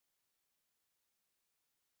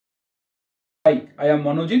Hi, I am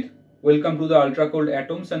Manojit. Welcome to the Ultracold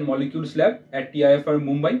Atoms and Molecules lab at TIFR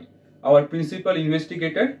Mumbai. Our principal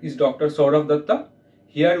investigator is Dr. Sourav Dutta.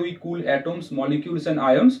 Here we cool atoms, molecules and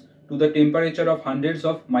ions to the temperature of hundreds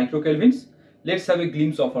of microkelvins. Let's have a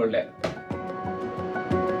glimpse of our lab.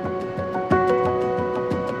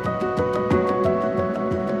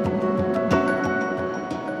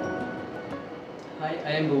 Hi,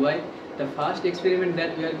 I am Mumbai. The first experiment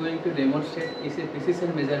that we are going to demonstrate is a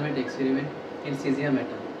precision measurement experiment in cesium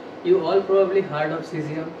atom. You all probably heard of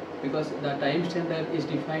cesium because the time standard is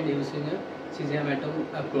defined using a cesium atom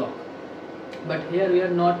clock. But here we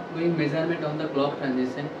are not doing measurement on the clock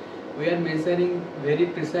transition. We are measuring very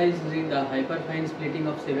precisely the hyperfine splitting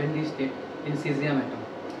of 7D state in cesium atom.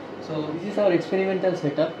 So this is our experimental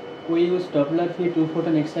setup. We use Doppler field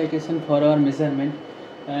 2-photon excitation for our measurement,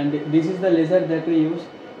 and this is the laser that we use.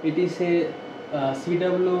 It is a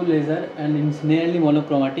CW laser and it's nearly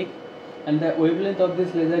monochromatic, and the wavelength of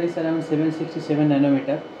this laser is around 767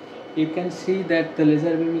 nanometer. You can see that the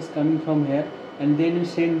laser beam is coming from here, and then we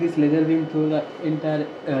send this laser beam through the entire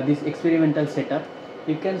this experimental setup.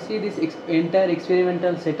 You can see this entire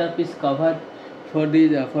experimental setup is covered for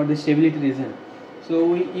the stability reason. So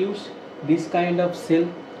we use this kind of cell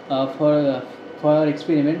for our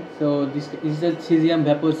experiment. So this is the cesium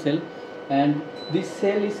vapor cell, and this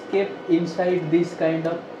cell is kept inside this kind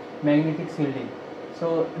of magnetic shielding.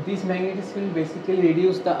 So this magnetic field basically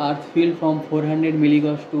reduce the earth field from 400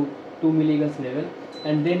 milligauss to 2 milligauss level,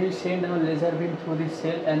 and then we send our laser beam through this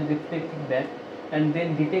cell and reflect it back, and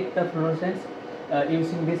then detect the fluorescence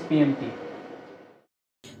using this PMT.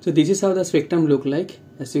 So this is how the spectrum look like.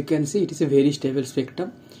 As you can see, it is a very stable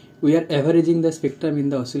spectrum. We are averaging the spectrum in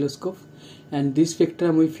the oscilloscope, and this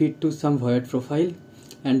spectrum we feed to some void profile,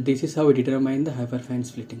 and this is how we determine the hyperfine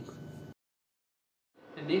splitting.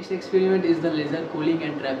 The next experiment is the laser cooling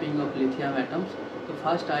and trapping of lithium atoms. So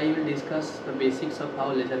first I will discuss the basics of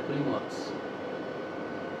how laser cooling works.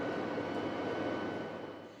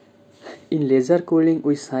 In laser cooling,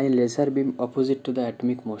 we shine laser beam opposite to the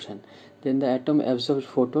atomic motion. Then the atom absorbs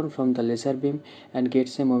photon from the laser beam and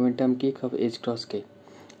gets a momentum kick of h cross k,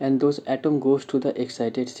 and those atom goes to the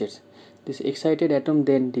excited states. This excited atom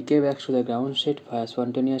then decay back to the ground state via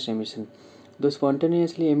spontaneous emission. Those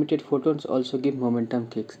spontaneously emitted photons also give momentum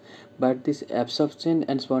kicks, but this absorption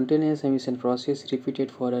and spontaneous emission process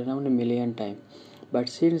repeated for around a million times. But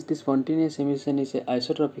since the spontaneous emission is an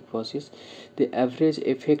isotropic process, the average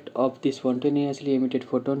effect of the spontaneously emitted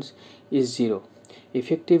photons is zero.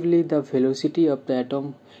 Effectively, the velocity of the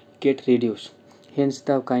atom gets reduced. Hence,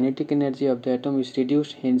 the kinetic energy of the atom is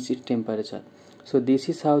reduced, hence its temperature. So this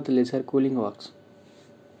is how the laser cooling works.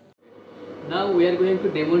 Now we are going to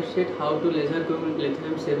demonstrate how to laser cool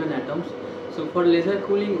lithium-7 atoms. So for laser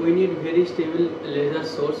cooling, we need very stable laser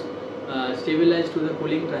source stabilized to the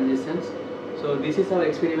cooling transitions. So this is our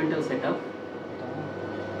experimental setup.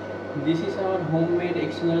 This is our homemade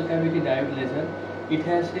external cavity diode laser. It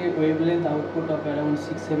has a wavelength output of around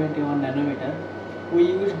 671 nanometer. We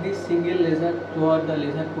use this single laser toward the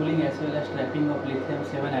laser cooling as well as trapping of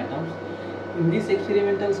lithium-7 atoms. In this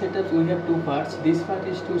experimental setup, we have two parts. This part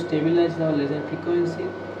is to stabilize the laser frequency,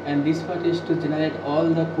 and this part is to generate all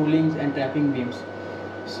the coolings and trapping beams.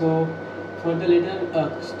 So for the laser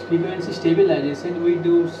frequency stabilization, we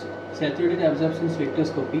do saturated absorption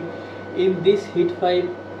spectroscopy. In this heat pipe,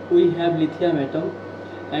 we have lithium atom,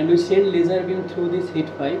 and we send laser beam through this heat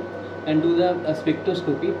pipe and do the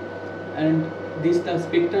spectroscopy, and the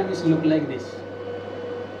spectrum is look like this.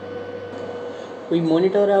 We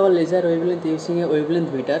monitor our laser wavelength using a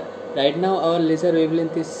wavelength meter. Right now our laser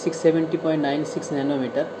wavelength is 670.96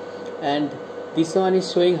 nanometer, and this one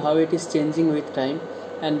is showing how it is changing with time,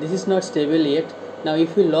 and this is not stable yet. Now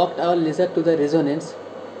if we locked our laser to the resonance,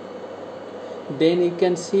 then you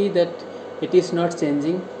can see that it is not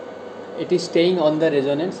changing, it is staying on the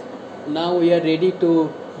resonance. Now we are ready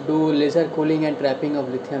to do laser cooling and trapping of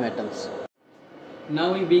lithium atoms.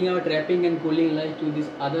 Now we bring our trapping and cooling light to this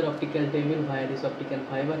other optical table via this optical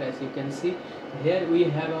fiber. As you can see, here we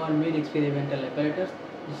have our main experimental apparatus.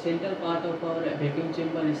 The central part of our vacuum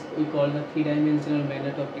chamber is we call the 3-dimensional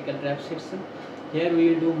magneto-optical trap section. Here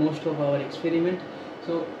we will do most of our experiment.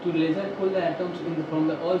 So to laser cool the atoms from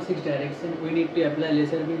the all 6 directions, we need to apply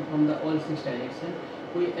laser beam from the all 6 directions.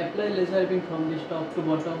 We apply laser beam from this top to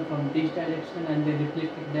bottom from this direction, and then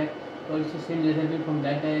reflect it back. Also send laser beam from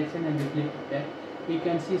that direction and reflect it back. We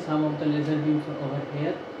can see some of the laser beams over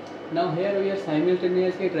here. Now here we are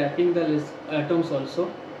simultaneously trapping the atoms also.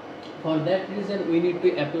 For that reason we need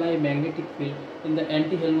to apply magnetic field in the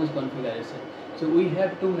anti-Helmholtz configuration. So we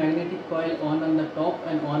have two magnetic coil, one on the top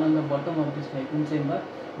and one on the bottom of this vacuum chamber,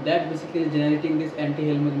 that basically is generating this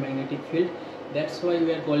anti-Helmholtz magnetic field. That's why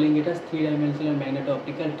we are calling it as three-dimensional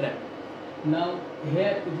magneto-optical trap. Now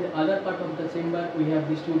here is the other part of the chamber. We have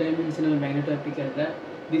this two-dimensional magneto-optical trap.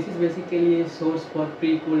 This is basically a source for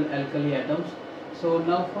pre-cooled alkali atoms. So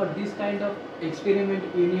now for this kind of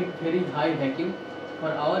experiment we need very high vacuum. For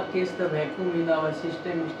our case, the vacuum in our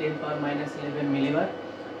system is 10 power minus 11 millibar.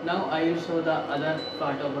 Now I will show the other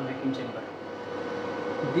part of the vacuum chamber.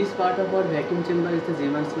 This part of our vacuum chamber is the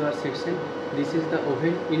Zeeman sewer section. This is the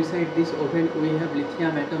oven. Inside this oven we have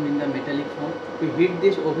lithium atom in the metallic form. We heat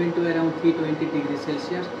this oven to around 320 degrees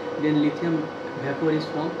Celsius. Then lithium vapor is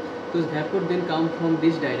formed. Those vapor then come from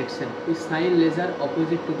this direction. We shine laser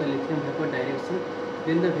opposite to the lithium vapor direction.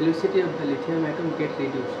 Then the velocity of the lithium atom gets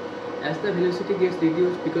reduced. As the velocity gets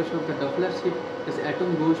reduced because of the Doppler shift, this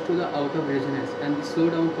atom goes to the out of resonance and the slow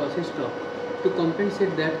down process stops. To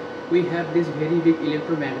compensate that, we have this very big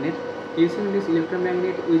electromagnet. Using this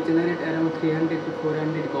electromagnet, we generate around 300 to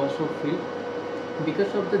 400 Gauss of field.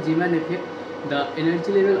 Because of the Zeeman effect, the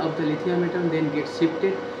energy level of the lithium atom then gets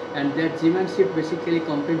shifted, and that Zeeman shift basically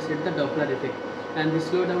compensates the Doppler effect. And the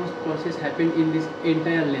slow down process happened in this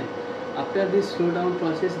entire length. After this slowdown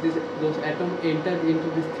process, those atoms enter into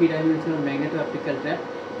this three-dimensional magneto-optical trap.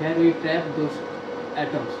 Here we trap those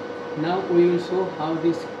atoms. Now we will show how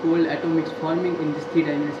this cold atom is forming in this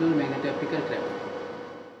three-dimensional magneto-optical trap.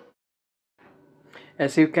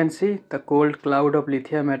 As you can see, the cold cloud of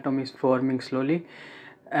lithium atom is forming slowly,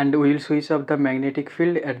 and we will switch off the magnetic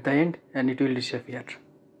field at the end and it will disappear.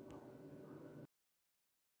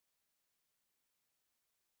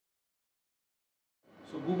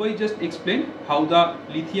 So Bhubai just explained how the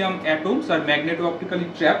lithium atoms are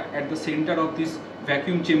magneto-optically trapped at the center of this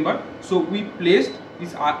vacuum chamber. So we placed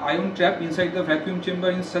this ion trap inside the vacuum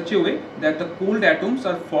chamber in such a way that the cold atoms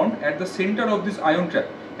are formed at the center of this ion trap.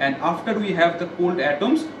 And after we have the cold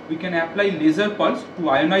atoms, we can apply laser pulse to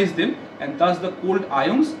ionize them, and thus the cold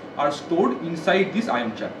ions are stored inside this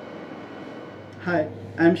ion trap. Hi,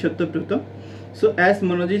 I am Sourav Dutta. So as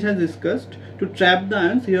Manojit has discussed, to trap the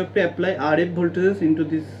ions you have to apply RF voltages into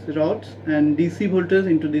these rods and DC voltages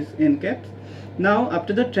into these end caps. Now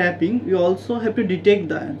after the trapping, you also have to detect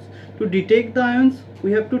the ions. To detect the ions,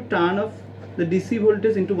 we have to turn off the DC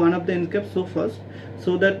voltage into one of the end caps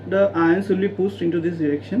so that the ions will be pushed into this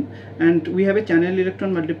direction, and we have a channel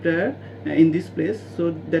electron multiplier in this place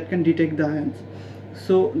so that can detect the ions.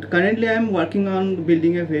 So currently I am working on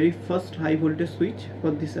building a very first high voltage switch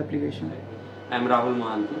for this application. I am Rahul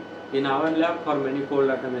Mahantu. In our lab for many cold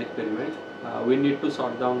atom experiments, we need to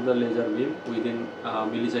sort down the laser beam within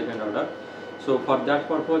millisecond order. So for that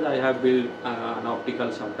purpose I have built an optical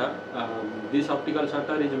shutter. This optical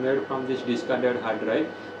shutter is made from this discarded hard drive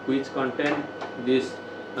which contain these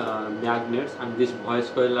magnets and this voice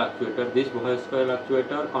coil actuator. This voice coil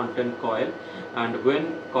actuator contain coil, and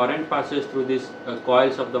when current passes through these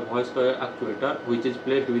coils of the voice coil actuator which is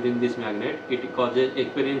placed within this magnet, it causes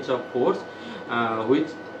experience of force which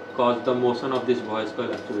cause the motion of this voice coil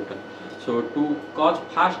actuator. So to cause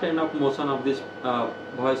fast enough motion of this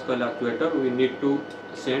voice coil actuator, we need to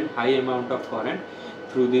send high amount of current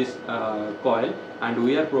through this coil, and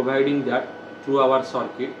we are providing that through our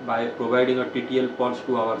circuit by providing a TTL pulse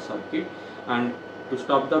to our circuit. And to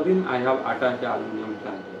stop the beam, I have attached the aluminum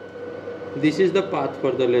flange. This is the path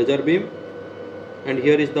for the laser beam, and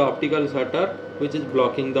here is the optical shutter which is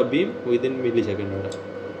blocking the beam within millisecond order.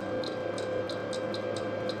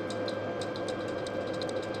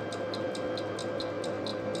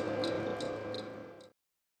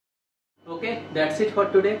 Okay, that's it for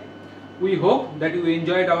today. We hope that you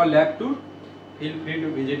enjoyed our lab tour. Feel free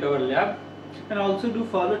to visit our lab. And also do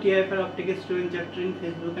follow TIFR Optics Student Chapter in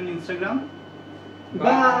Facebook and Instagram.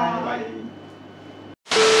 Bye.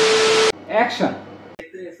 Action.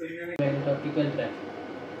 Magneto-optical trap.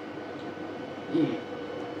 ये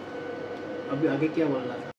अभी आगे क्या बोलना था?